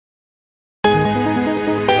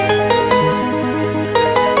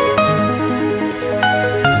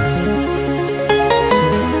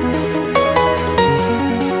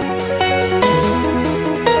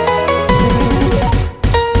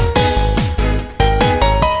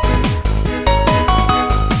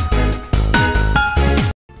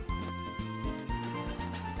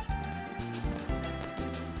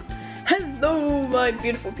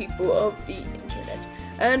beautiful people of the internet,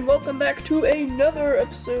 and welcome back to another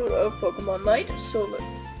episode of Pokemon Light&Lunar.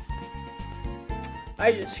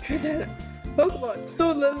 I just screwed that up. Pokemon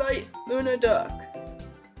Solar Light&Lunar Dark.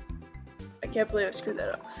 I can't believe I screwed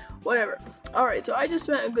that up. Whatever. Alright, so I just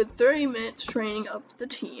spent a good 30 minutes training up the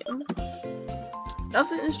team.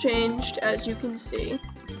 Nothing has changed, as you can see.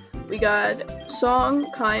 We got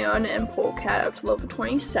Song, Kion, and Polecat up to level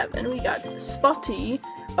 27. We got Spotty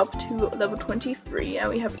up to level 23, and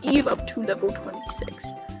we have Eve up to level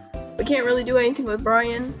 26. We can't really do anything with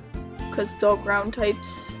Brian, because it's all ground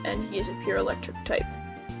types, and he is a pure electric type.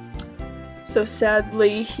 So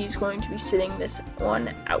sadly, he's going to be sitting this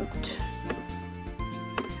one out.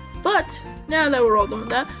 But, now that we're all done with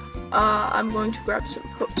that, I'm going to grab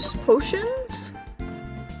some potions.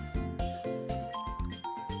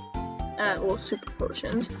 Well, super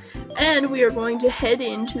potions. And we are going to head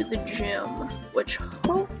into the gym, which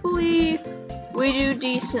hopefully we do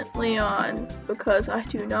decently on, because I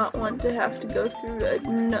do not want to have to go through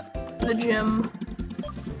the gym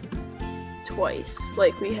twice,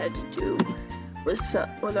 like we had to do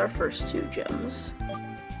with our first two gyms.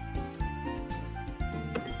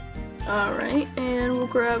 Alright, and we'll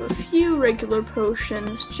grab a few regular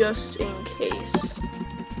potions just in case.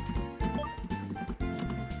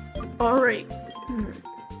 Alright,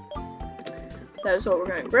 that is what we're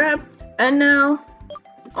going to grab, and now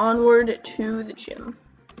onward to the gym.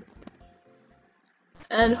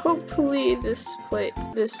 And hopefully this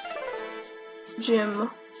gym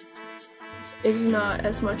is not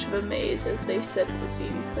as much of a maze as they said it would be,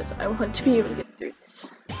 because I want to be able to get through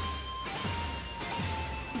this.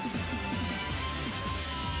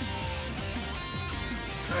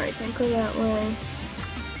 Alright, can't go that way.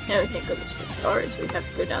 Yeah, we can't go this way. Alright, so we have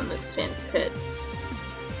to go down the sand pit.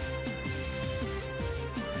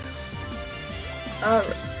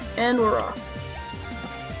 Alright, and we're off.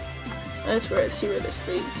 Let's see where this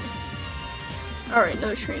leads. Alright,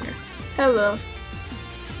 no trainer. Hello.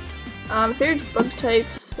 Favorite bug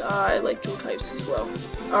types, I like dual types as well.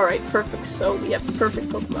 Alright, perfect. So we have the perfect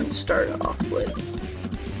Pokemon to start off with.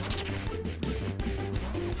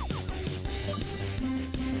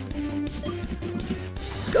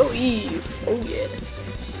 Go Eve! Oh yeah.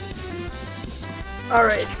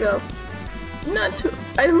 Alright, so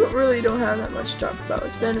I really don't have that much to talk about.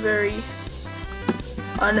 It's been a very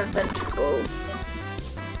uneventful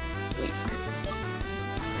week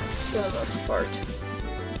for the most part.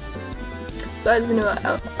 Besides the new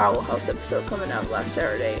Owl House episode coming out last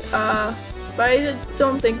Saturday. But I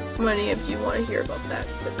don't think many of you want to hear about that,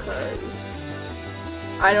 because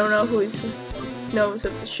I don't know who knows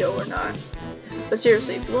of the show or not. But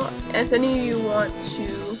seriously, if any of you want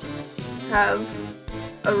to have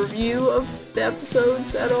a review of the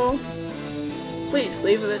episodes at all, please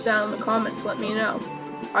leave it down in the comments, let me know.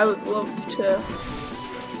 I would love to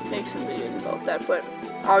make some videos about that, but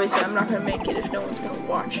obviously I'm not going to make it if no one's going to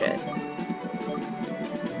watch it.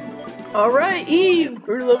 Alright, Eve!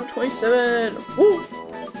 Grew to level 27! Woo!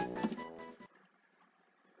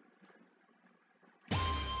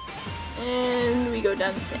 And we go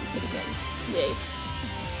down the sand pit again. Yay.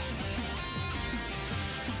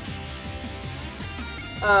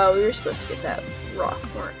 We were supposed to get that rock,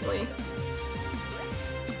 weren't we?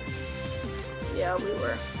 Yeah, we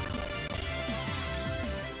were.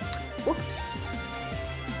 Whoops.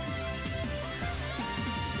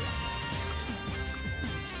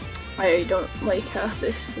 I don't like how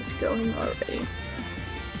this is going already.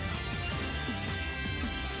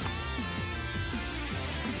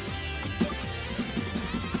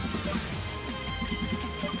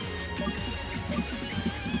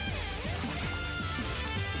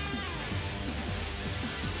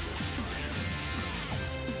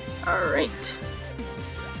 Alright.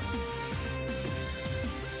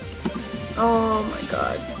 Oh my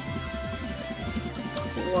god.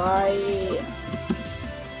 Why?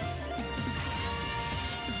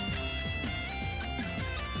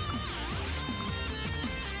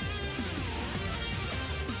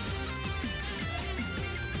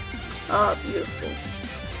 Ah, beautiful.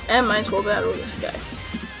 And might as well battle this guy.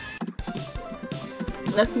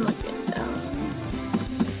 Nothing like it down.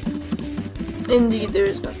 Indeed, there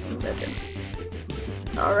is nothing better.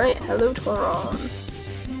 Alright, hello Toron.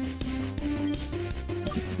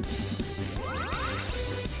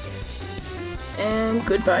 And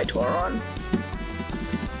goodbye Toron.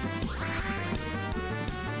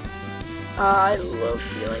 I love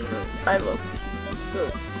feeling I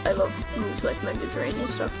love moves like Mega Drain and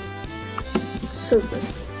stuff. So good.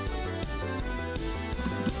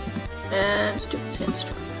 And stupid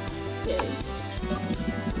sandstorm. Yay.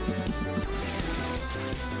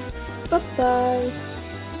 Bye-bye.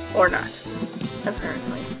 Or not,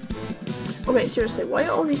 apparently. Okay, seriously, why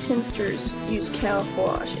all these sandsters use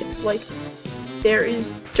camouflage? It's like there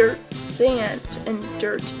is dirt, sand, and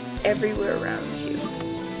dirt everywhere around you.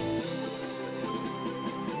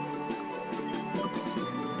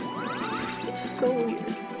 It's so weird.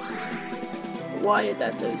 Why did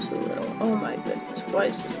that do so little? Oh my goodness, why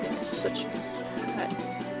is this thing such bad?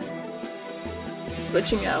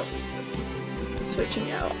 Switching out.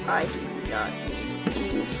 Switching out. I do not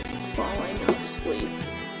need you falling asleep.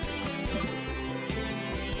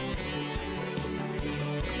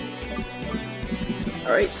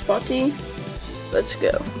 Alright, Spotty, let's go.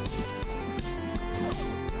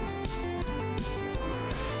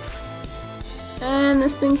 And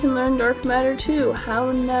this thing can learn dark matter too.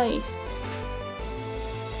 How nice.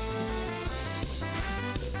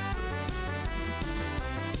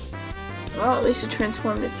 Well, at least it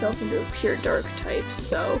transformed itself into a pure dark type,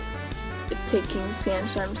 so it's taking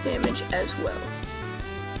Sandstorm's damage as well.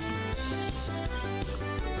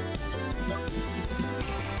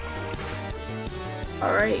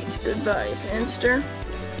 Alright, goodbye, Sandster.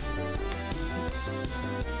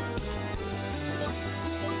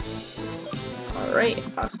 Alright,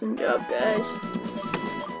 awesome job, guys.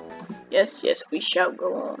 Yes, yes, we shall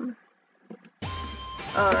go on.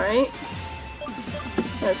 Alright.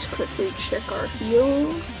 Let's quickly check our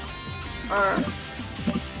heal. Our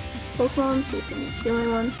Pokemon, see if we need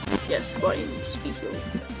healing one. Yes, Spotty needs to be healed.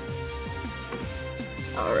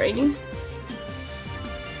 Alrighty.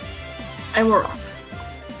 And we're off.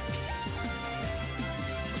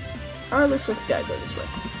 Alright, looks like we gotta go this way.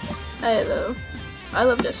 Hello. I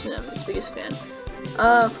love Destiny, I'm his biggest fan.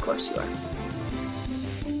 Of course you are.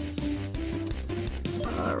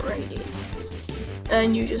 Alrighty.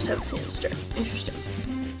 And you just have a Sandster. Interesting.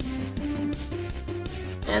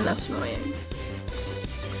 And that's annoying.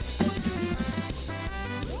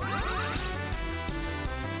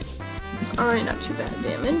 Alright, not too bad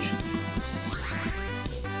damage.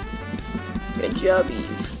 Good job,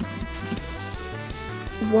 Eve.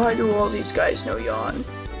 Why do all these guys know Yawn?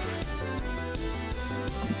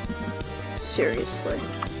 Seriously.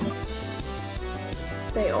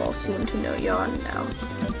 They all seem to know Yawn now.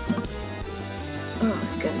 Oh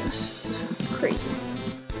my goodness, it's crazy.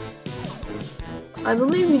 I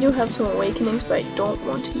believe we do have some awakenings, but I don't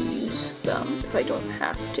want to use them if I don't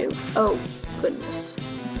have to. Oh, goodness.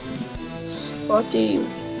 Spotty,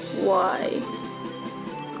 why?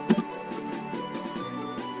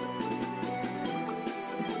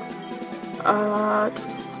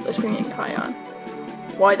 Let's bring in Kion.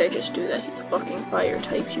 Why'd I just do that? He's a fucking fire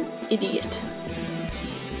type, you idiot.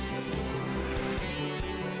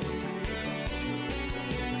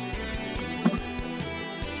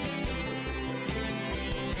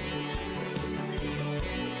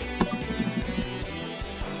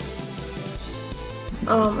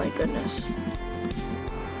 Oh my goodness.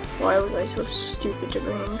 Why was I so stupid to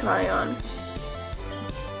bring in Kion?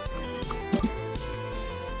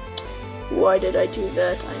 Why did I do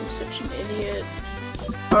that? I'm such an idiot.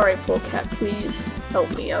 Alright, Polecat, please help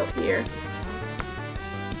me out here.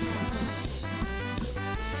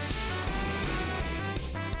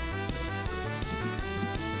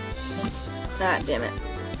 Ah, damn it.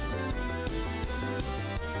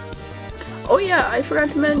 Oh yeah, I forgot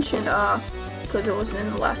to mention, because it wasn't in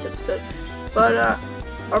the last episode, but,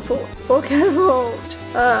 our Polecat evolved.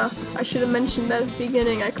 I should have mentioned that at the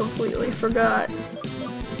beginning, I completely forgot.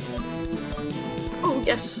 Oh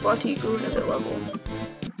yes, Spotty grew another level.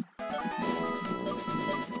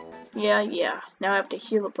 Yeah, now I have to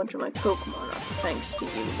heal a bunch of my Pokemon up, thanks to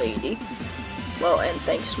you, lady. Well, and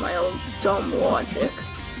thanks to my own dumb logic.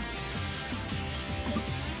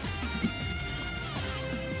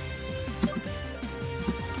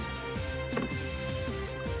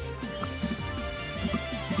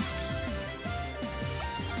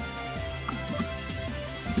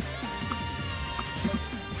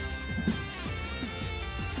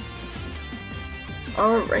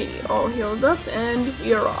 Alrighty, all healed up, and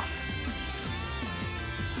we are off.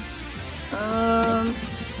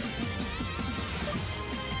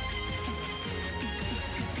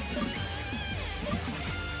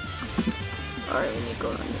 Alright, we need to go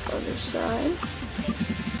on the other side.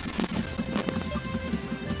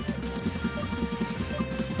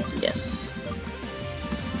 Yes.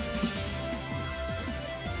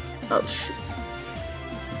 Oh shoot.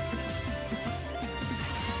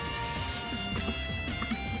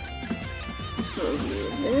 So you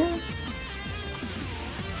there.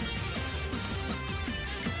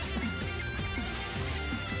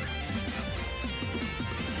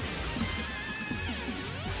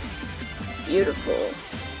 Beautiful.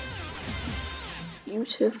 You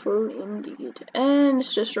Beautiful indeed. And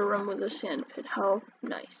it's just a room with a sand pit. How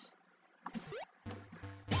nice.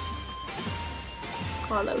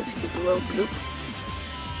 Oh, that was cute. A little bloop.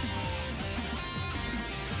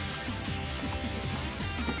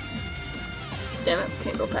 Damn it,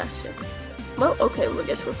 can't go past it. Well, okay, well, I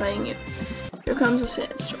guess we're fighting you. Here comes a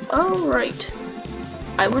sandstorm. Alright.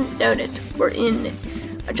 I wouldn't doubt it. We're in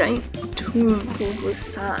a giant tomb filled with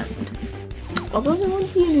sand. Although there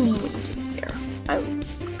won't be any wind in here, I would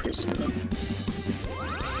presume.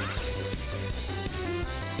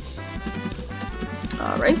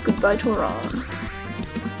 Alright, goodbye Toron.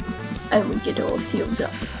 And we get all healed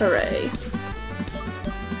up. Hooray.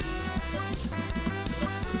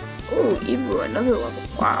 Oh, Evu, another level.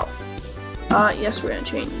 Wow. Yes, we're gonna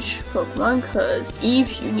change Pokemon, because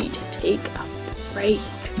Eve, you need to take a break.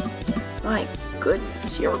 My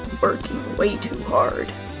goodness, you're working way too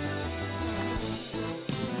hard.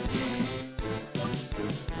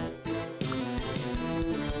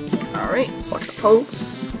 Alright, watch your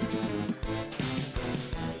pulse.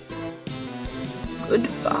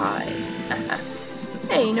 Goodbye.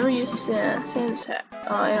 Hey, you never used Sandstorm.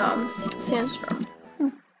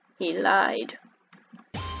 He lied.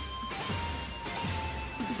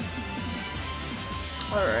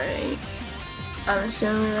 Alright. I'm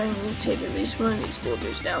assuming I need to take at least one of these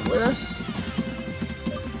boulders down with us.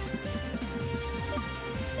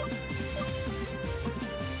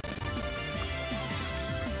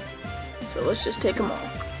 So let's just take them all.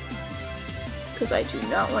 Because I do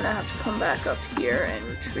not want to have to come back up here and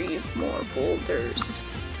retrieve more boulders.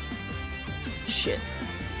 Shit.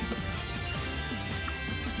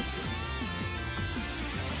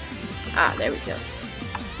 Ah, there we go.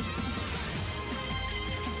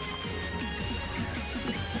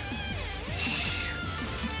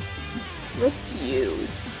 Look you.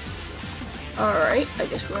 Alright, I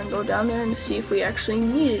guess we're gonna go down there and see if we actually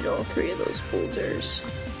needed all three of those boulders.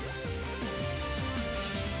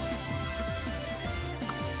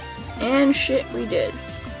 And shit, we did.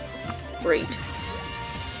 Great.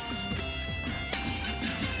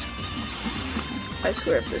 I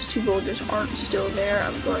swear if those two boulders aren't still there,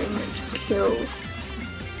 I'm going to kill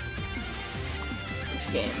this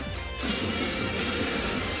game.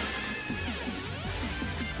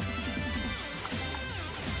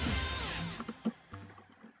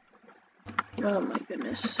 Oh my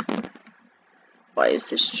goodness. Why is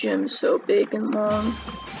this gym so big and long?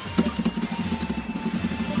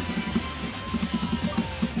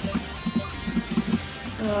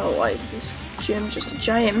 Oh, why is this gym just a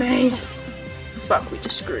giant maze? Fuck, we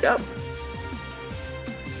just screwed up.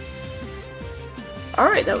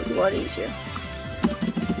 Alright, that was a lot easier.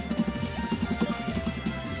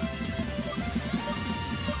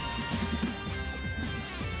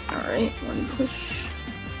 Alright, one push.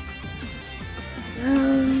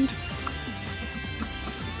 Around.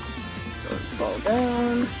 Don't fall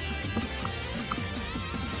down.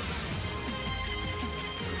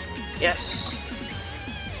 Yes.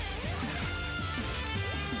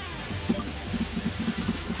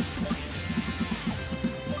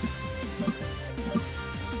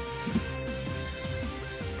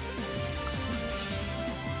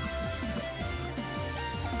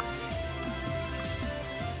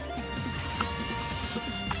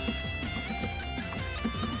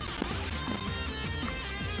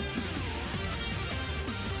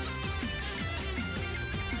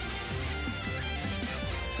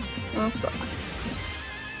 Oh fuck.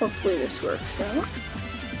 Hopefully this works out.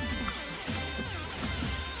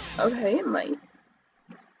 Okay, it might.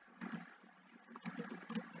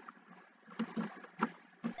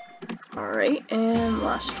 Alright, and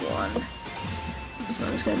last one. This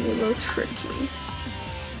one's gonna be a little tricky.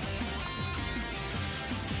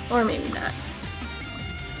 Or maybe not.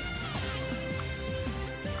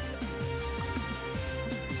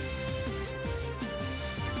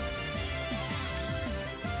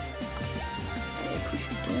 Push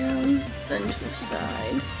it down, then to the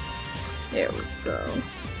side. There we go.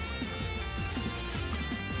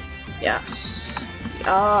 Yes.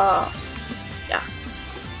 Yes. Yes.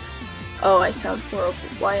 Oh, I sound horrible.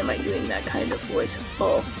 Why am I doing that kind of voice?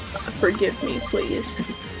 Oh, forgive me, please.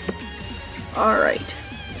 Alright.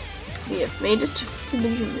 We have made it to the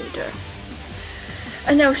gym leader.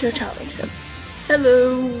 And now we'll challenge him.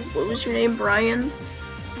 Hello, what was your name, Brian?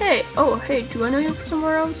 Hey, oh, hey, do I know you from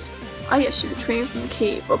somewhere else? Ah, yes, you're the trainer from the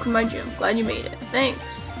cave. Welcome to my gym. Glad you made it.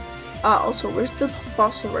 Thanks. Also, where's the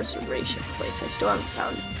fossil reservation place? I still haven't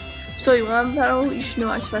found it. So, you want to battle? You should know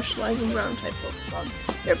I specialize in ground-type Pokemon.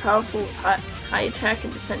 They're powerful with high attack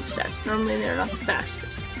and defense stats. Normally, they're not the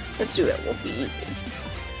fastest. Let's do it. Won't be easy.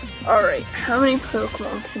 Alright, how many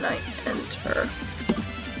Pokemon can I enter?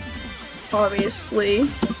 Obviously,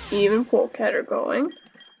 Eve and Polecat are going.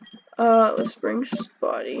 Let's bring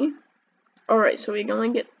Spotty. Alright, so we can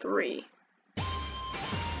only get 3.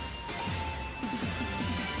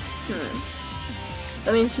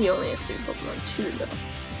 That means he only has 3 Pokemon too, though.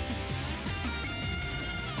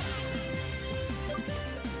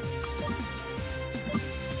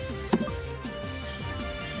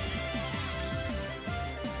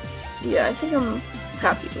 Yeah, I think I'm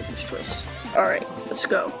happy with this choice. Alright, let's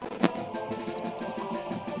go.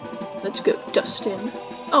 Let's go, Dustin.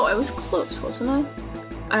 Oh, I was close, wasn't I?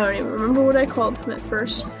 I don't even remember what I called him at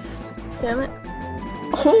first. Damn it.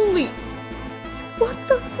 Holy! What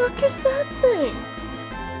the fuck is that thing?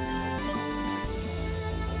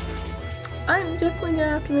 I'm definitely gonna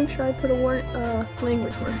have to make sure I put a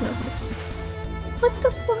language warning on this. What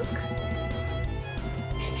the fuck?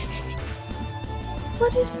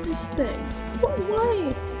 What is this thing?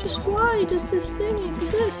 Why? Just why does this thing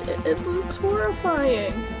exist? It looks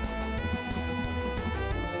horrifying.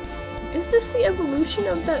 Is this the evolution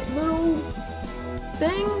of that little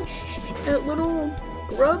thing? That little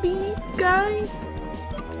grubby guy?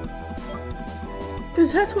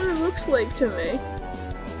 Because that's what it looks like to me.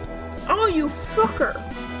 Oh, you fucker!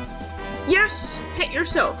 Yes! Hit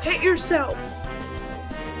yourself! Hit yourself!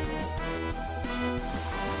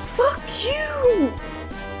 Fuck you!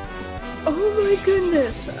 Oh my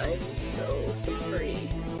goodness, I'm so sorry.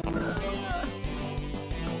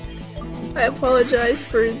 I apologize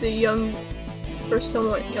for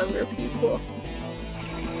somewhat younger people.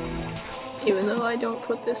 Even though I don't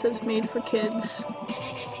put this as made for kids.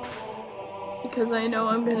 Because I know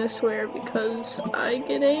I'm gonna swear because I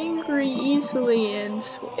get angry easily and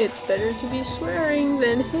it's better to be swearing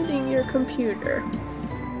than hitting your computer.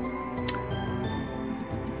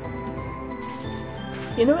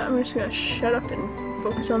 You know what? I'm just gonna shut up and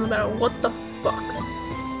focus on the battle. What the fuck?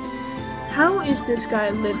 How is this guy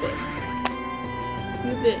living?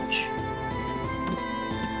 You bitch.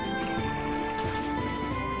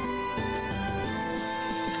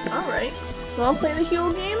 Alright. Well, I'll play the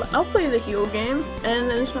heal game. I'll play the heal game. And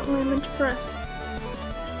then it's not really meant to press.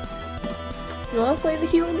 You wanna play the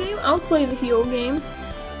heal game? I'll play the heal game.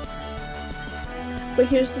 But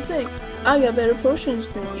here's the thing. I got better potions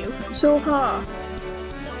than you. So ha.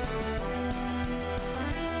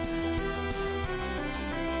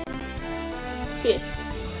 Bitch.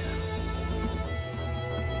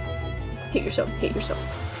 Hit yourself, hit yourself.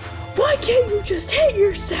 Why can't you just hit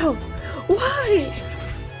yourself? Why?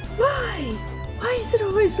 Why? Why is it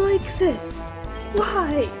always like this?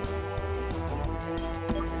 Why?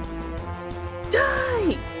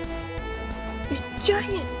 Die! You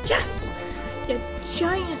giant, yes! You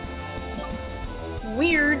giant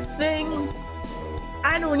weird thing.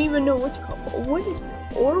 I don't even know what's called. What is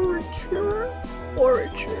that? Orature?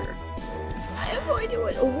 Orature. I have no idea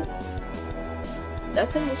what. Oh. That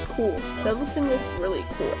thing was cool. That thing looks really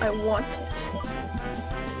cool. I want it.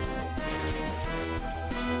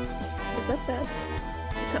 Is that bad?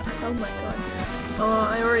 Is that, oh my god.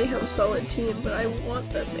 I already have a solid team, but I want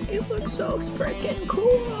that thing. It looks so freaking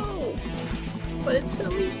cool! But it's so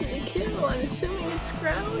easy to kill. I'm assuming it's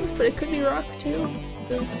ground, but it could be rock too.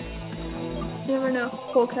 Because you never know.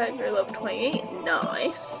 Polecat, you're level 28.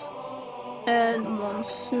 Nice. And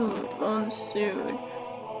Monsoon.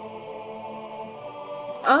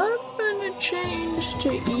 I'm gonna change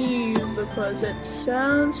to Eve because it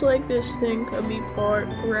sounds like this thing could be part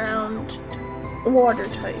ground water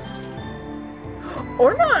type.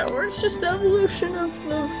 Or not, or it's just the evolution of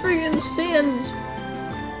the friggin' sands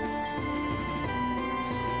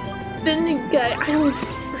spinning guy. I don't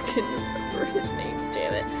freaking remember his name,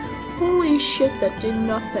 damn it. Holy shit, that did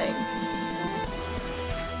nothing.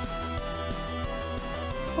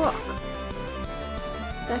 Fuck.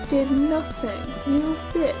 That did nothing, you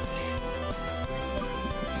bitch.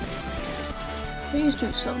 Please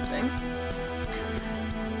do something.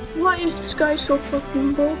 Why is this guy so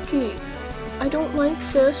fucking bulky? I don't like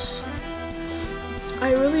this.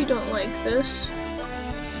 I really don't like this.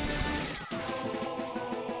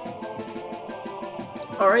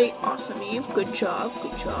 Alright, awesome Eve, good job,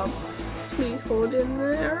 good job. Please hold in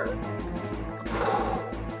there.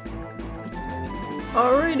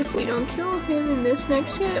 Alright, if we don't kill him in this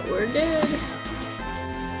next hit, we're dead.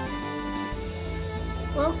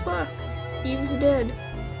 Well, fuck. Eve's dead.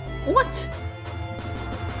 What?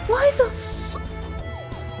 Why the fuck?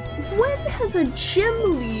 When has a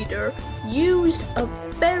gym leader used a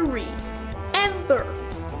berry? Ever?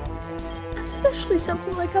 Especially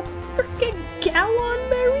something like a freaking gallon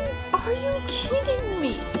berry? Are you kidding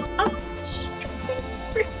me? A stupid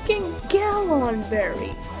freaking gallon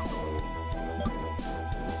berry.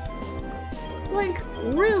 Like,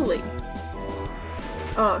 really?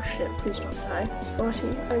 Oh shit, please don't die.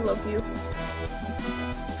 Spotty, I love you.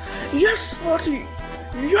 Yes, Spotty!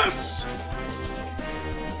 Yes!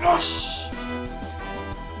 Yes!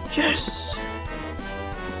 Yes!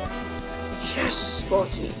 Yes,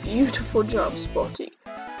 Spotty. Beautiful job, Spotty.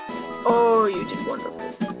 Oh, you did wonderful.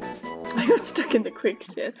 I got stuck in the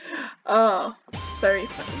quicksand. Oh, very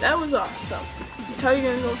funny. That was awesome. That's how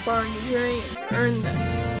you're gonna go far in your journey and earn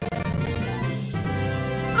this.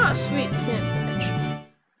 Ah, sweet sandwich.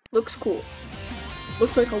 Looks cool.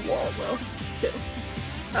 Looks like a wall though, too.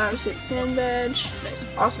 Sweet sand badge. Nice.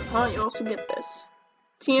 Awesome, huh? You also get this.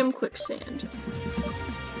 TM quicksand.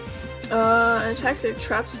 An attack that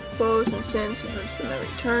traps foes and sends and hurts them every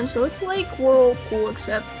turn. So it's like Whirlpool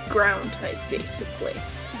except ground type, basically.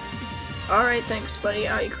 Alright, thanks, buddy.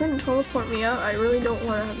 You couldn't teleport me out. I really don't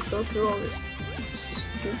want to have to go through all this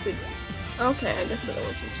stupid... Okay, I guess that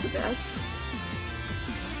wasn't too bad.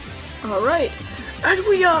 Alright, and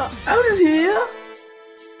we are out of here!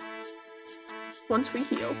 Once we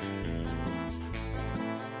heal.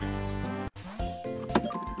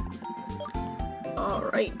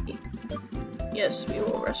 Alright. Yes, we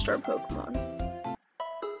will rest our Pokemon.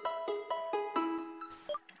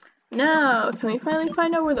 Now, can we finally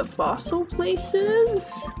find out where the fossil place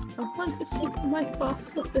is? I want to see where my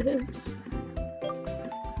fossil is.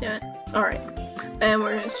 Damn it. Alright. And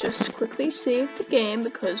we're gonna just quickly save the game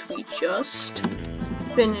because we just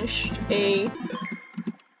finished a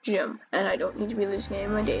gym. And I don't need to be losing any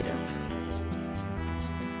of my data.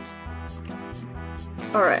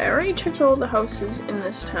 Alright, I already checked all the houses in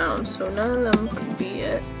this town, so none of them could be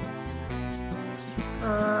it.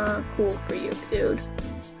 Cool for you, dude.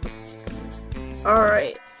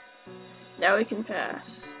 Alright, now we can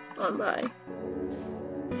pass on by.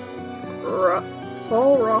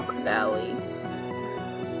 Fall Rock Valley.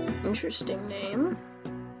 Interesting name.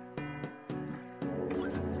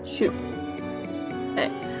 Shoot. Hey.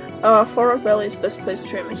 Fall Rock Valley is the best place to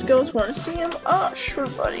train my skills. Want to see him? Ah, sure,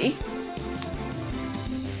 buddy.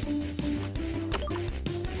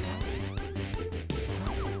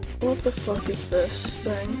 What the fuck is this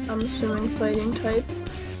thing? I'm assuming fighting type.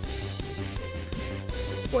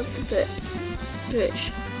 What the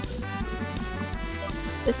fish?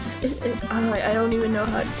 I don't even know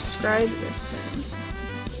how to describe this thing.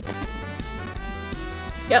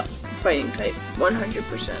 Yep, fighting type,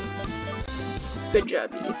 100%. Good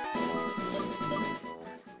job, you.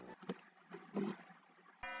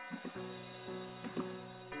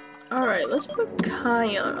 Alright, let's put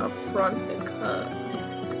Kion up front because...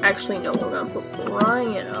 Actually, no, we're gonna put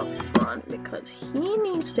Brian up front because he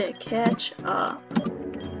needs to catch up.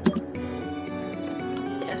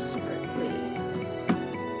 Desperately.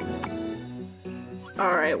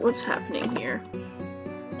 Alright, what's happening here?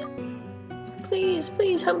 Please,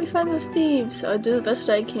 please help me find those thieves. I'll do the best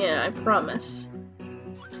I can, I promise.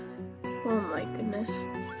 Oh my goodness.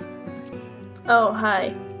 Oh,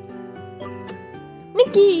 hi.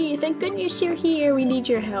 Nikki! Thank goodness you're here. We need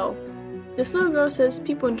your help. This little girl says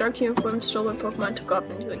people in dark uniforms stole her Pokemon and took off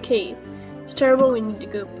into a cave. It's terrible. We need to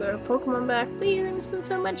go put our Pokemon back. Please, I miss them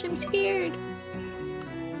so much. I'm scared.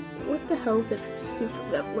 What the hell did I just do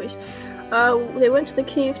from that voice? They went to the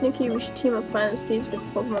cave. Nikki, we should team up, find those thieves, get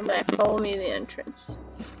the Pokemon back. Follow me to the entrance.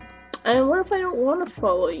 And what if I don't want to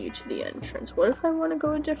follow you to the entrance? What if I want to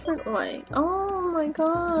go a different way? Oh my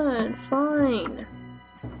god, fine.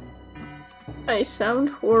 I sound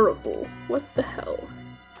horrible. What the hell?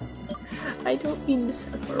 I don't mean to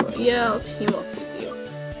sound horrible. Yeah, I'll team up with you.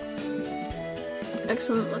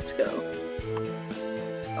 Excellent, let's go.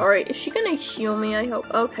 Alright, is she gonna heal me, I hope?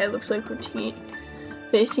 Okay, looks like we're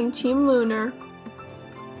facing Team Lunar.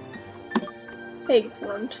 Hey,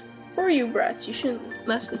 Grunt. Who are you brats? You shouldn't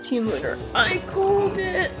mess with Team Lunar. I called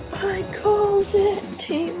it! I called it!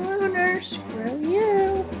 Team Lunar, screw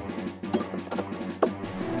you!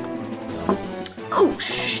 Oh,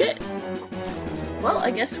 shit! Well,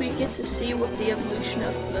 I guess we get to see what the evolution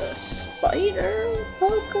of the spider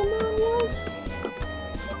Pokemon was.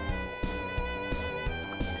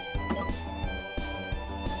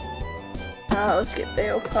 Let's get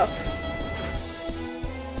Bailpup.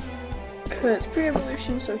 Cause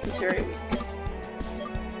pre-evolution, so he's very weak.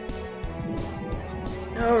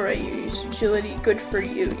 Alright, you use agility, good for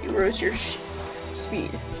you. You rose your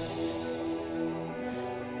speed.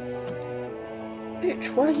 Bitch,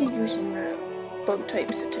 why are you using bug type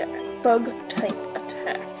attacks?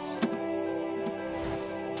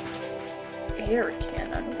 Air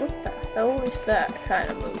cannon, what the hell is that kind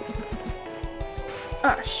of move?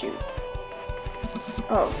 Ah, shoot.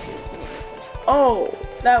 Oh, oh,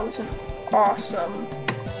 that was an awesome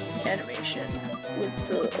animation with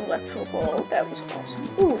the electro ball. That was awesome.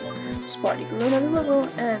 Ooh, Spotty grew another level,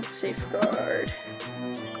 and safeguard.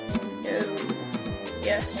 No.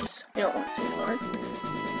 Yes. I don't want safeguard.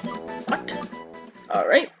 What?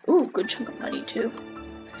 Alright. Ooh, good chunk of money too.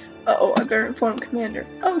 Uh-oh, I better inform Commander.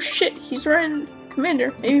 Oh shit, he's running.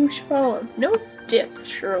 Commander, maybe we should follow him. No dip,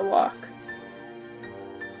 Sherlock.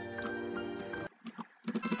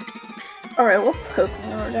 Alright, what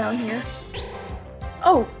Pokemon are down here?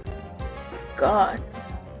 Oh! God.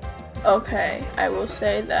 Okay, I will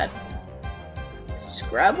say that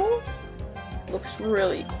Scrabble looks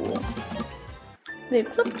really cool. The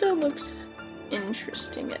Eclipto looks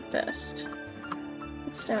interesting at best.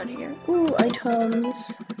 What's down here? Ooh,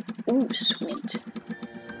 items. Ooh, sweet.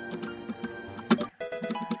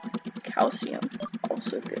 Calcium,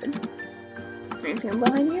 also good. Anything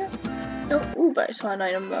behind here? Nope. Ooh, but I saw an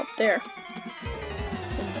item up there.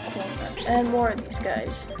 In the corner. And more of these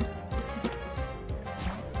guys.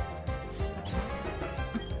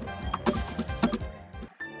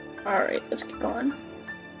 Alright, let's get going.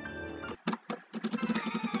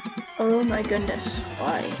 Oh my goodness,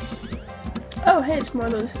 why? Oh hey, it's more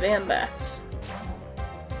of those Vambats.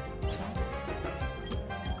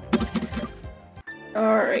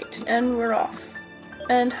 Alright, and we're off.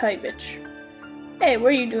 And hi, bitch. Hey, what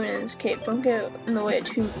are you doing in this cave? Don't get in the way of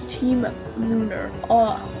Team Lunar.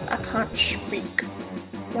 Oh, I can't speak.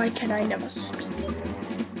 Why can I never speak?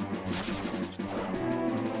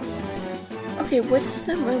 Okay, what is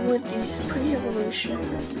the deal with these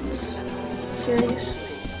pre-evolutions? Seriously?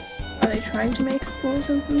 Are they trying to make fools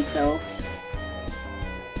of themselves?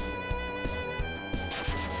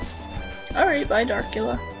 Alright, bye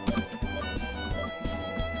Darkula.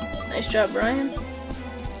 Nice job, Brian.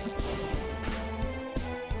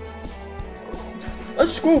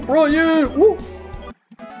 Let's go, Brian! Woo!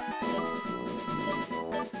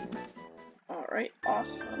 Alright,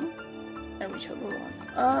 awesome. And we shall move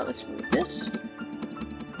on. Let's move this.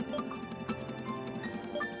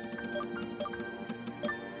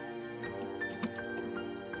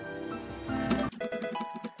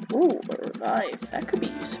 Ooh, a revive. That could be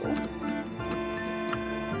useful.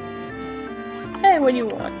 Hey, what do you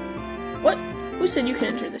want? What? Who said you can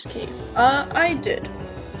enter this cave? I did.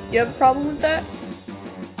 You have a problem with that?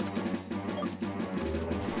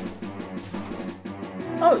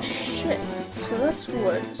 Oh shit. So that's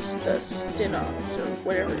what the Stinox or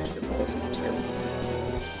whatever it falls into.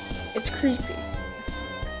 It's creepy.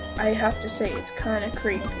 I have to say, it's kinda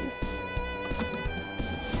creepy.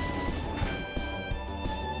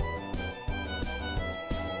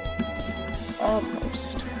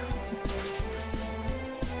 Almost.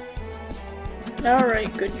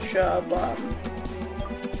 Alright, good job, the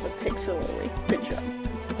Pixelily. Good job.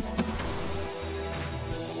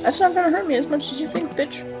 That's not gonna hurt me as much as you think,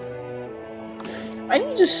 bitch. I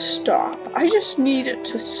need to stop. I just need it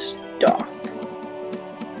to stop.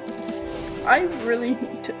 I really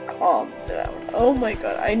need to calm down. Oh my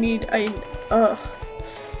god,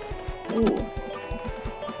 Ooh.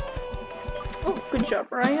 Oh, good job,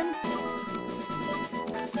 Ryan.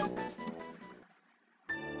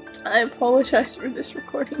 I apologize for this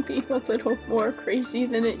recording being a little more crazy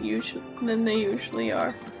than they usually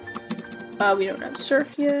are. We don't have surf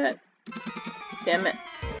yet. Damn it.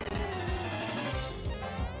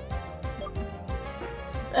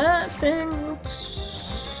 That thing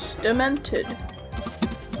looks demented.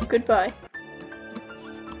 Goodbye.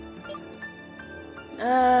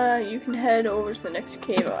 You can head over to the next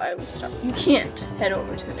cave. I will stop. You can't head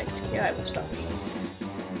over to the next cave. I will stop you.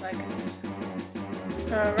 My goodness.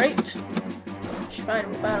 Alright. Fine,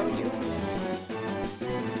 we'll battle you.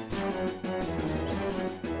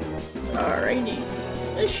 Alrighty.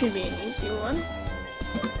 This should be an easy one.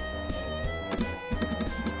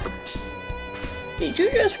 Did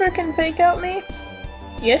you just frickin' fake out me?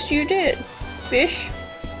 Yes, you did. Fish.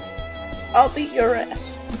 I'll beat your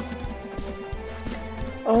ass.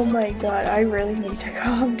 Oh my god, I really need to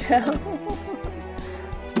calm down.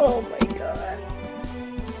 Oh my god.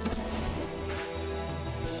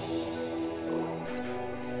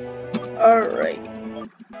 Alright.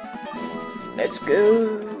 Let's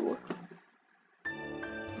go.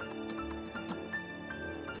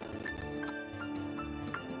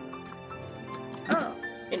 Oh,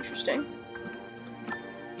 interesting.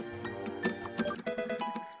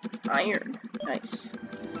 Iron. Nice.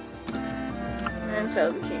 And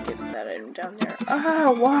so we can't get that item down there.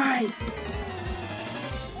 Ah, why?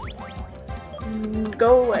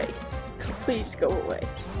 Go away. Please go away.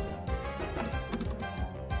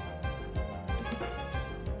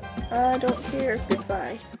 I don't care.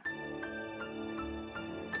 Goodbye.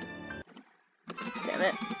 Damn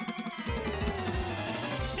it.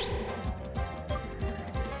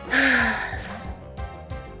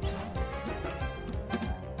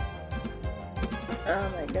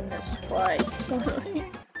 goodness, why? So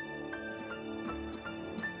annoying.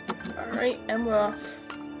 Alright, and we're off.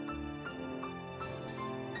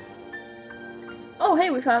 Oh, hey,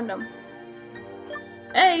 we found him.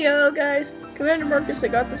 Hey, yo, guys. Commander Marcus, I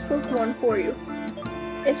got this Pokemon for you.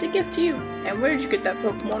 It's a gift to you. And where did you get that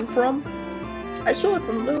Pokemon from? I stole it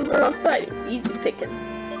from a little girl outside. It's easy picking.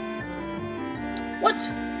 What?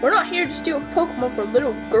 We're not here to steal Pokemon for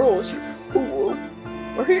little girls, you fool.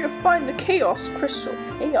 We're here to find the Chaos Crystal.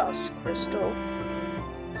 Chaos Crystal?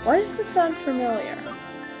 Why does that sound familiar?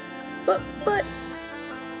 But,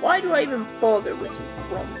 why do I even bother with you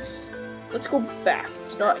grunts? Let's go back.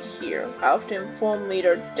 It's not here. I'll have to inform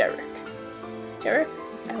leader Derek. Derek?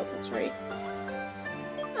 I hope that's right.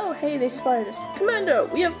 Oh, hey, they spotted us. Commando,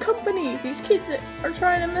 we have company! These kids are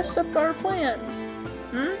trying to mess up our plans.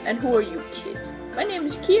 And who are you kids? My name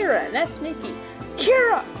is Kira, and that's Nikki.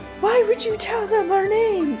 Kira! Why would you tell them our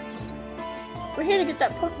names? We're here to get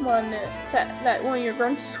that Pokemon that one of your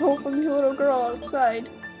grunts stole from the little girl outside.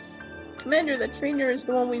 Commander, that trainer is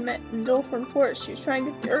the one we met in Dolphin Forest. She was trying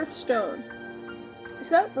to get the Earthstone. Is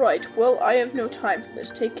that right? Well, I have no time for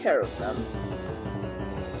this. Take care of them.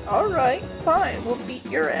 Alright, fine. We'll beat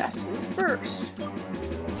your asses first.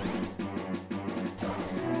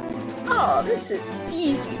 Oh, this is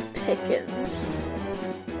easy pickings.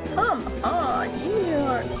 Come on,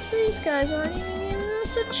 these guys aren't even giving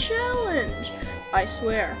us a challenge. I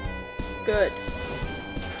swear. Good.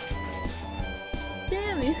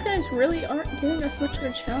 Damn, these guys really aren't giving us much of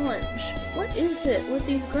a challenge. What is it with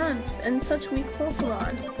these grunts and such weak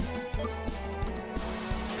Pokemon?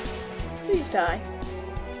 Please die.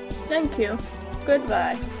 Thank you.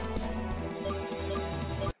 Goodbye.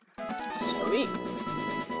 Sweet.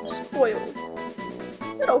 Spoiled.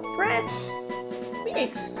 Little brats. We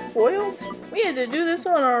ain't spoiled. We had to do this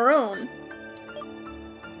on our own.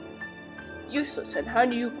 Useless, and how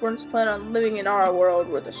do you grunts plan on living in our world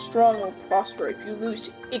where the strong will prosper if you lose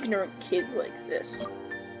to ignorant kids like this?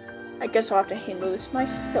 I guess I'll have to handle this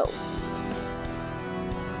myself.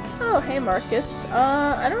 Oh, hey Marcus.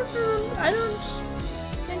 I don't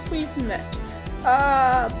think we've met.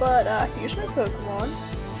 But here's my Pokemon.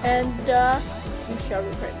 And, you shall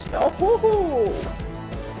repent. Oh, ho, ho.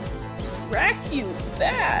 Rack you,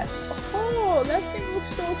 that! Oh, that thing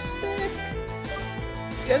looks so sick!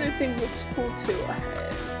 The other thing looks cool too.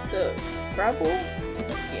 The gravel?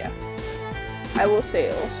 Yeah. I will say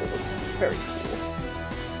it also looks very cool.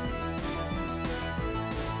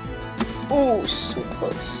 Oh, so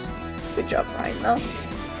close. Good job, Ryan, though.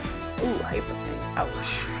 Ooh, hyper thing.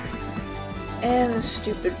 Ouch. And the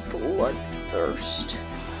stupid bloodthirst.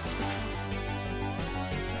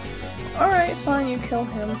 Alright, fine, you kill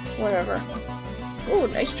him. Whatever. Ooh,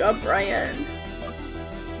 nice job, Brian.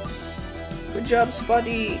 Good job,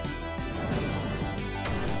 Spotty.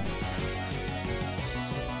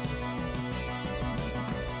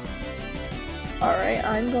 Alright,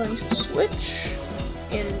 I'm going to switch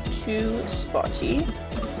into Spotty.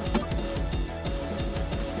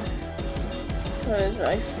 Because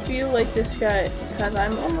I feel like this guy, because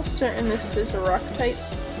I'm almost certain this is a rock type.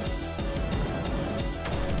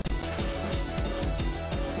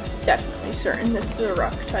 Definitely certain this is a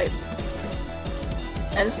rock type.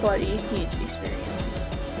 And Spotty needs experience.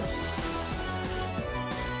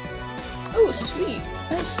 Oh, sweet.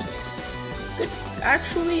 Nice. Good.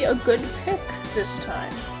 Actually, a good pick this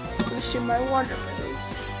time. Boosting my water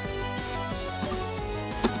moves.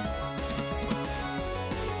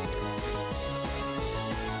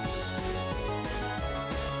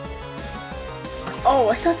 Oh,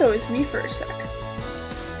 I thought that was me for a sec.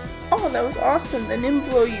 Oh, that was awesome. The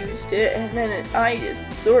Nimblo used it, and then I just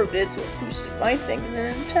absorbed it, so it boosted my thing, and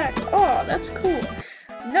then it attacked. Oh, that's cool.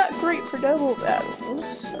 Not great for double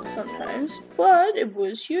battles sometimes, but it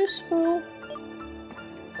was useful.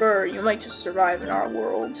 Grr, you might just survive in our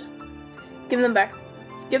world. Give them back.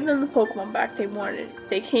 Give them the Pokemon back they wanted.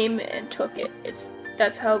 They came and took it.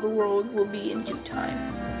 That's how the world will be in due time.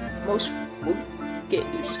 Most will get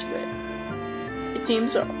used to it. It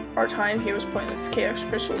seems our time here was pointless. Chaos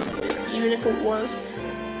Crystal, even if it was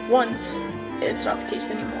once, it's not the case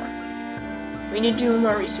anymore. We need to do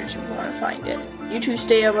more research if we want to find it. You two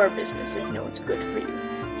stay out of our business if you know what's good for you.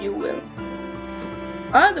 You will.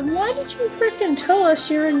 Then why did you frickin' tell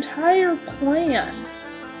us your entire plan?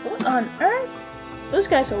 What on earth? Those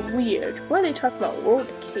guys are weird. Why are they talking about World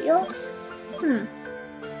of Chaos?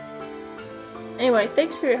 Anyway,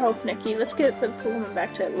 thanks for your help, Nikki. Let's get the Pokemon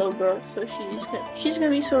back to that little girl, so she's gonna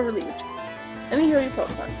be so relieved. Let me hear your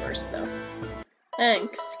Pokemon first, though.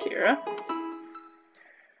 Thanks, Kira.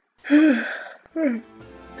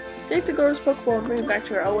 Take the girl's Pokeball and bring it back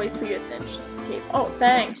to her. I'll wait for you at the entrance of the cave. Oh,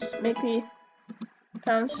 thanks. Make me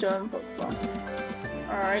Poundstone Pokeball.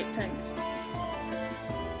 Alright, thanks.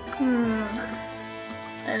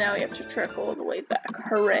 And now we have to trek all the way back.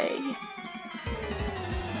 Hooray.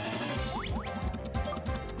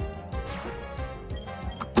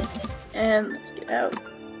 And let's get out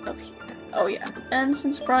up here. Oh yeah. And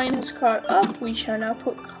since Brian has caught up, we shall now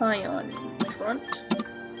put Kion in front.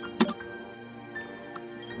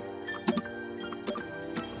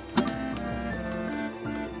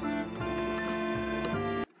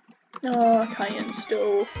 Oh, Kion's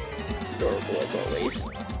still adorable as always.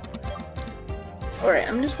 Alright,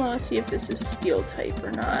 I'm just want to see if this is Steel type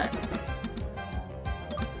or not.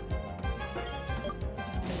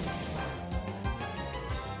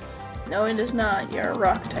 No, it is not. You're a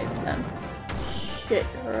Rock type then. Shit,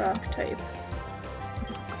 you're a Rock type.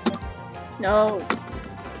 No.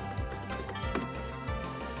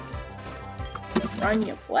 Run,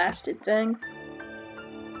 you blasted thing.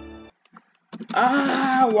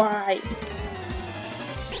 Ah, why?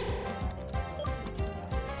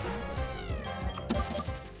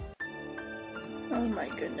 Oh my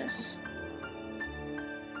goodness.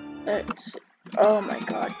 Oh my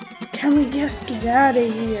god. Can we just get out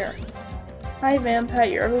of here? Hi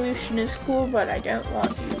Vampat, your evolution is cool, but I don't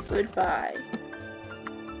want you. Goodbye.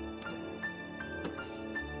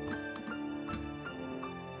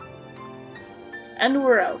 And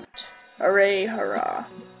we're out. Hooray, hurrah.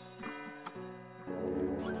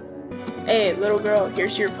 Hey, little girl,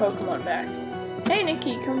 here's your Pokemon back. Hey,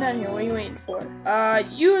 Nikki, come down here. What are you waiting for?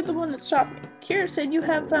 You're the one that stopped me. Kira said you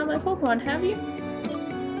have found my Pokemon, have you?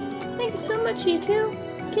 Thank you so much, you two.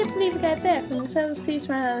 Can't believe I got back. When the Saddle's Thieves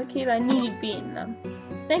ran out of the cave, I needed beating them.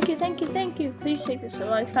 Thank you, thank you, thank you. Please take this.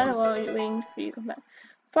 So I kind of while you're waiting for you to come back.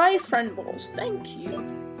 5 friend balls. Thank you.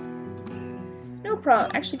 No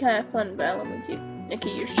problem. Actually, kind of fun battling with you.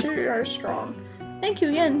 Nikki, you sure are strong. Thank you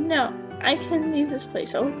again. Now, I can leave this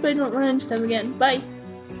place. I hope I don't run into them again. Bye.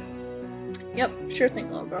 Yep, sure thing,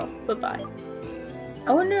 little girl. Bye-bye.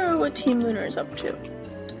 I wonder what Team Lunar is up to.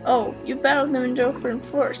 Oh, you battled them in Joker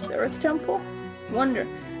Forest, the Earth Temple? I wonder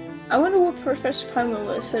what Professor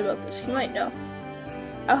Pinewood has said about this. He might know.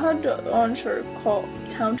 I'll have to Onshore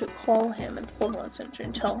town to call him at the Pokemon Center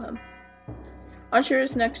and tell him. Onshore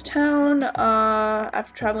is next town.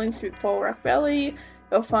 After traveling through Fall Rock Valley,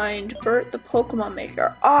 you'll find Bert the Pokemon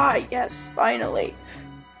Maker. Ah, yes, finally.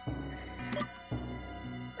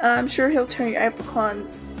 I'm sure he'll turn your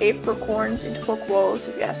apricorns into Pokeballs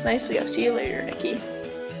if you ask nicely. I'll see you later, Nikki.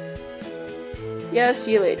 Yeah,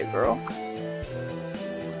 see you later, girl.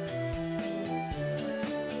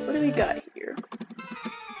 What do we got here?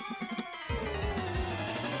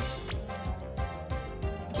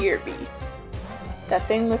 Deerby. That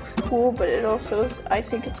thing looks cool, but it also is, I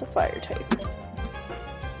think it's a fire type.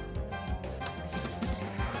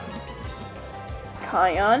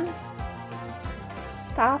 Kion.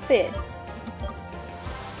 Stop it.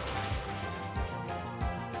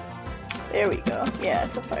 There we go. Yeah,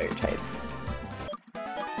 it's a fire type.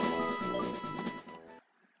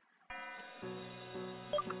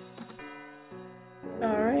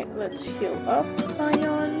 Alright, let's heal up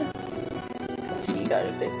Kion. Because he got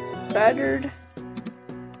a bit battered.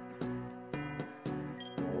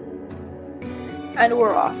 And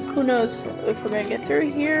we're off. Who knows if we're gonna get through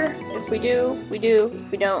here. If we do, we do.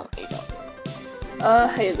 If we don't, we don't.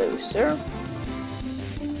 Hello, sir.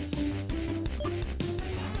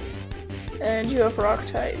 And you have rock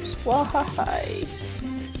types. Wahai.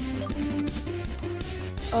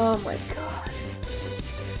 Oh my god.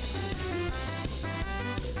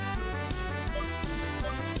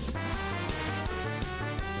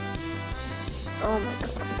 Oh my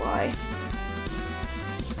god, why?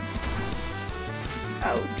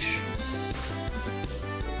 Ouch.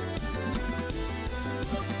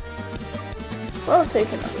 Well, I'll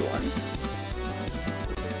take another one.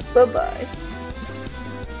 Bye-bye.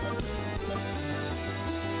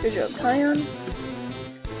 Good job, Kion.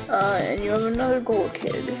 And you have another gold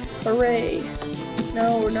kid. Hooray.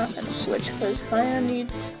 No, we're not gonna switch because Kion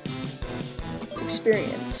needs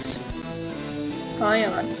experience.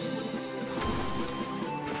 Kion.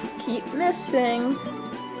 Keep missing.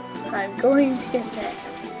 I'm going to get that.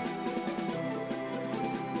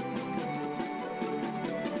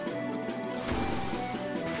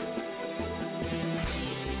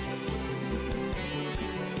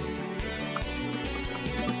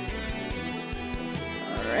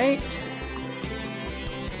 Alright.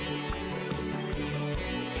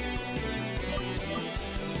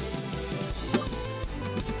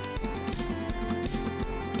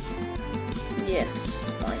 Yes,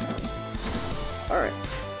 finally. Alright.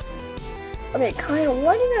 Okay, Kyle,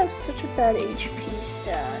 why do you have such a bad HP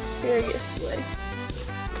stat? Seriously.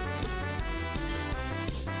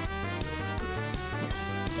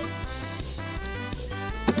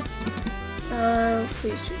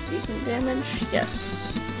 Please do decent damage.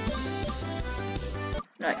 Yes.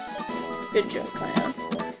 Nice. Good job, Kyle.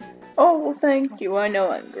 Oh, well, thank you. I know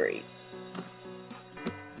I'm great.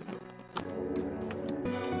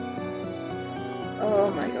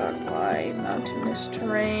 Oh my god, why mountainous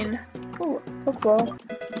terrain? Ooh, Pokeball.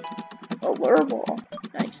 A lure ball.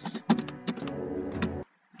 Nice.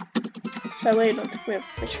 Sadly, I don't think we have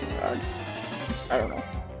a fishing rod. I don't know.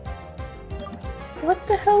 What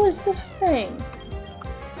the hell is this thing?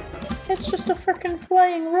 It's just a freaking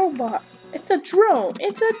flying robot. It's a drone.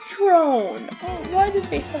 It's a drone. Oh, why did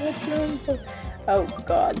they have a drone? Oh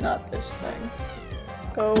god, not this thing.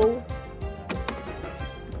 Go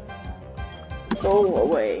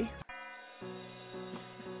away.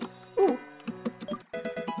 Ooh.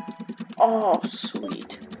 Oh,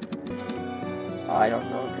 sweet. Oh, I don't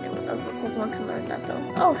know if anyone other Pokemon can learn that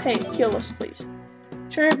though. Oh, hey, heal us, please.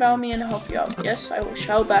 Sure, bow me and help you out. Yes, I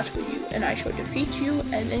shall battle you, and I shall defeat you,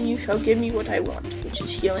 and then you shall give me what I want, which is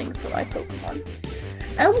healing for my Pokemon.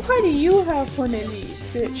 And why do you have one of these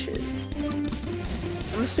bitches?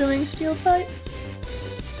 I'm assuming Steel type?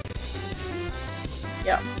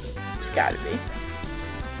 Yeah, it's gotta be.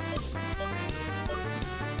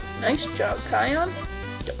 Nice job, Kion.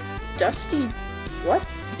 Dusty... what?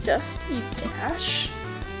 Dusty Dash?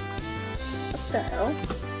 What the hell?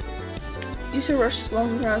 Use a rush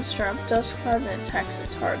long ground, stir up dust clouds, and attacks the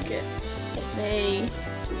target. It may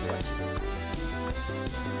do what?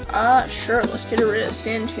 Ah, sure, let's get rid of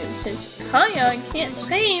Sandtune since Kion can't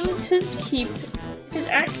seem to keep his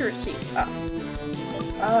accuracy up.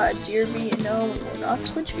 Deerby, no, we will not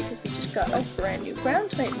switch because we just got a brand new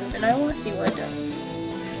ground type move and I want to see what it does.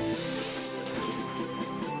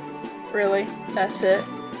 Really? That's it?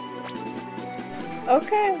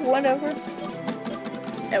 Okay, whatever.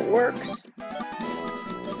 It works.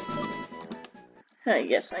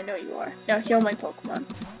 Yes, I know you are. Now heal my Pokemon.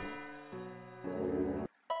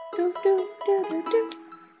 Do, do, do, do, do.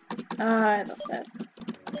 Ah, I love that.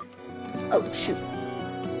 Oh, shoot.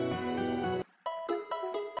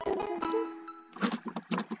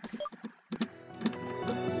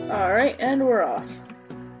 Alright, and we're off.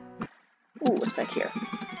 Ooh, what's back here?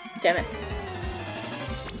 Damn it.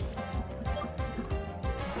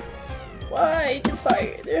 Why do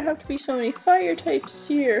fire? There have to be so many fire types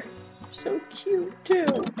here. So cute too.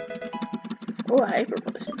 Oh, Hyper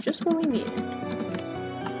Potion, just what we needed.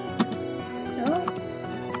 No,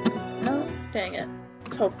 no, dang it.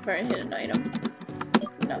 Let's hope we're gonna hit an item.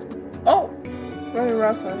 No. Oh, Rubber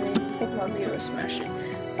Rock on me. Pokemon Leo smash it.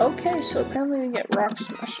 Okay, so apparently we get Rock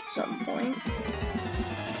Smash at some point.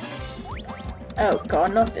 Oh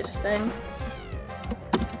god, not this thing.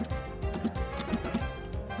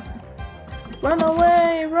 Run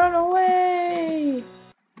away! Run away!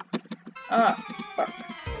 Ah, fuck.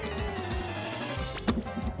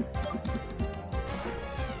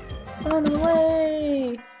 Run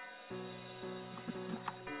away!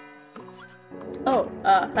 Oh,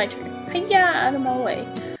 hi turn. Hiya, out of my way.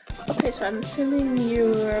 Okay, so I'm assuming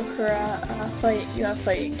you have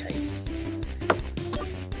fighting types.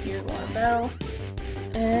 You want to battle.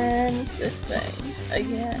 And it's this thing.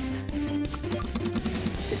 Again.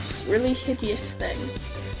 This really hideous thing.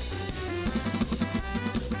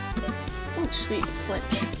 Oh, sweet,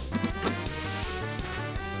 flinch.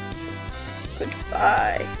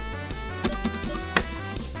 Goodbye.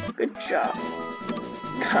 Good job,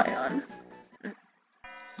 Kion.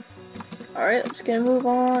 Alright, let's get a move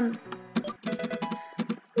on.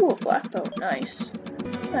 Ooh, a black belt, nice.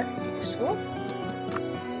 That could be useful.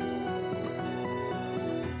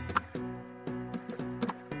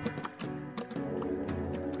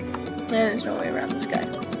 And there's no way around this guy.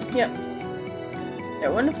 Yep. There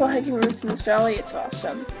are wonderful hiking routes in this valley, it's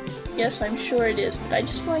awesome. Yes, I'm sure it is, but I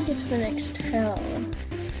just want to get to the next town.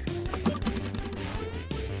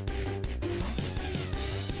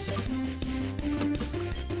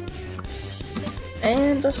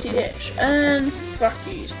 And Dusty Dash. And fuck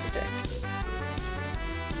you, use Protect.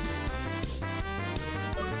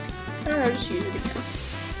 I'll just use it again.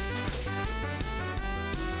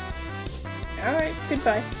 Alright,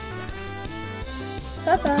 goodbye.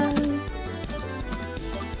 Bye-bye.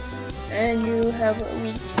 And you have a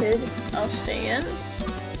weak kid. I'll stay in.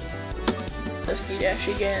 Dusty Dash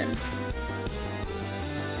again.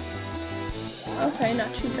 Okay,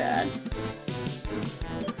 not too bad.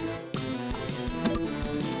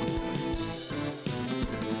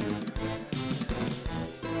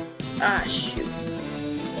 Ah, shoot.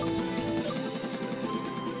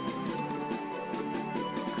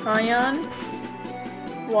 Kion,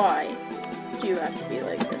 why do you have to be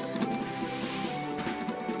like this?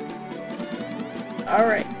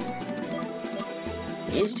 Alright.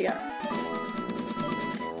 Easy to go.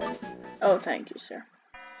 Oh, thank you, sir.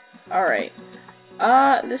 Alright.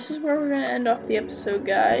 This is where we're gonna end off the episode,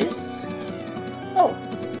 guys. Oh,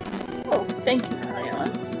 thank you,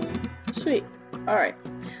 Kion. Sweet. Alright.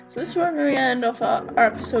 So this is where we're gonna end off our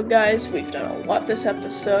episode, guys. We've done a lot this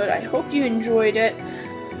episode. I hope you enjoyed it.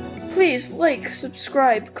 Please like,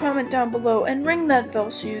 subscribe, comment down below, and ring that bell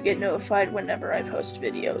so you get notified whenever I post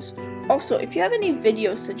videos. Also, if you have any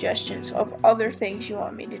video suggestions of other things you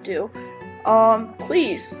want me to do,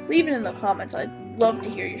 please leave it in the comments. I'd love to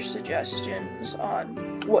hear your suggestions on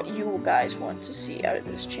what you guys want to see out of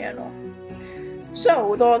this channel. So,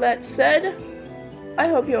 with all that said, I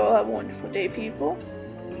hope you all have a wonderful day, people.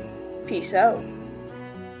 Peace out.